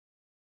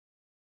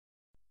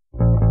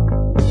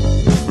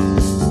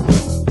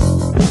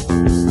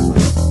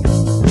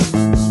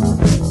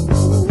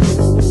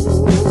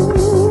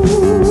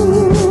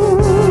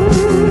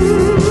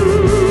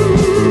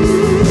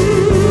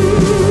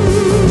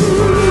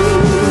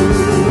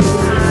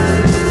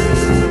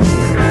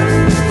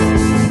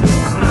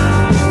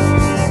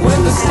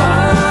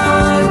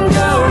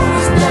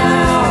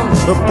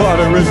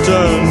never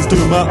returns to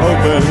my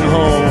open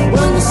home.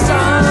 When the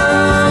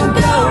sun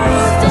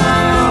goes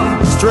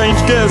down, Strange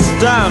guests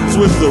dance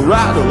with the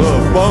rattle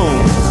of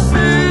bones.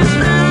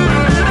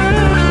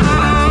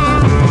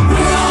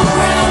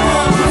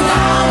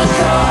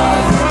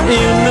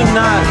 In the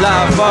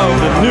nightlife of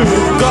the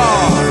new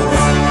god.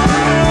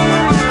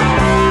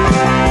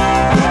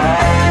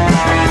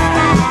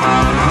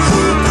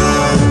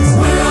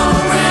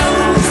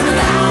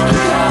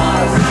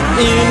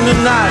 In the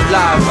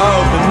nightlife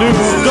of the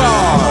new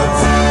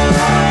gods.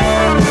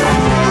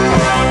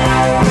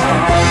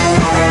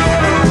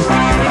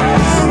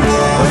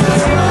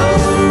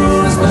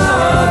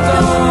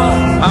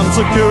 I'm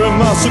secure in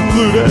my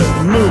secluded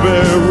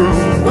movie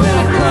room. when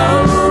I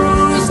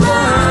close the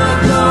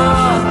door,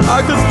 I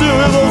could still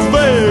hear those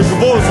vague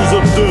voices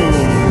of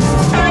doom.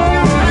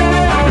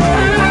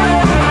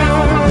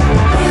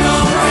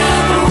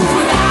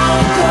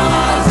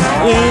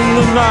 In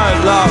the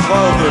nightlife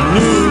of the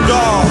new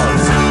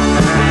gods.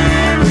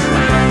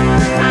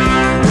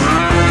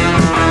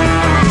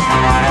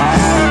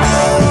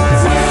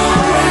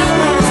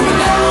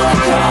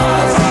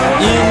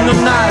 In the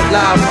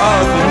nightlife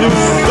of the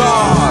new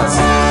gods.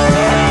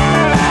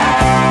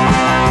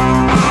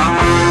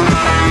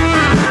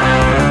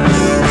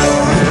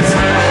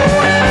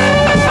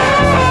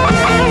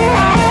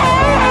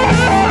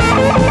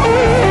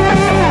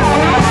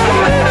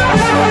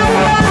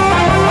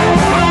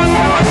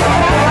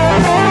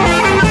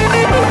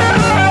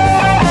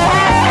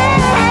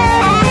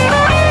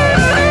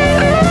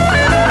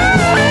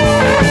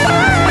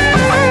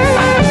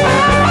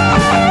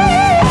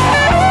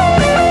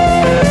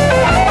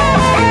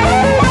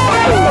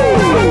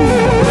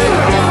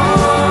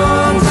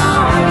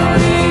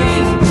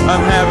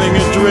 I'm having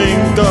a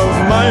drink of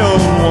my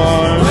own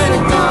wine. when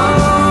it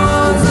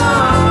dawns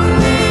on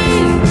me,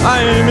 I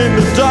am in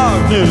the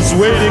darkness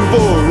waiting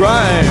for a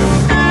rhyme.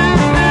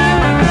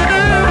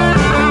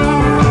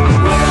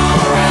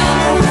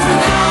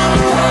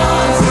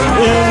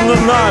 In the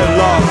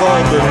nightlife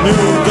of the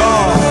new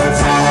gods.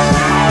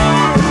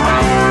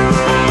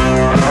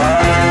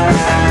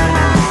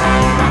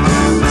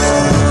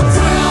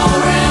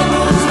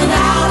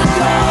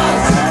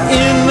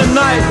 In the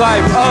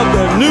nightlife of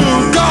the new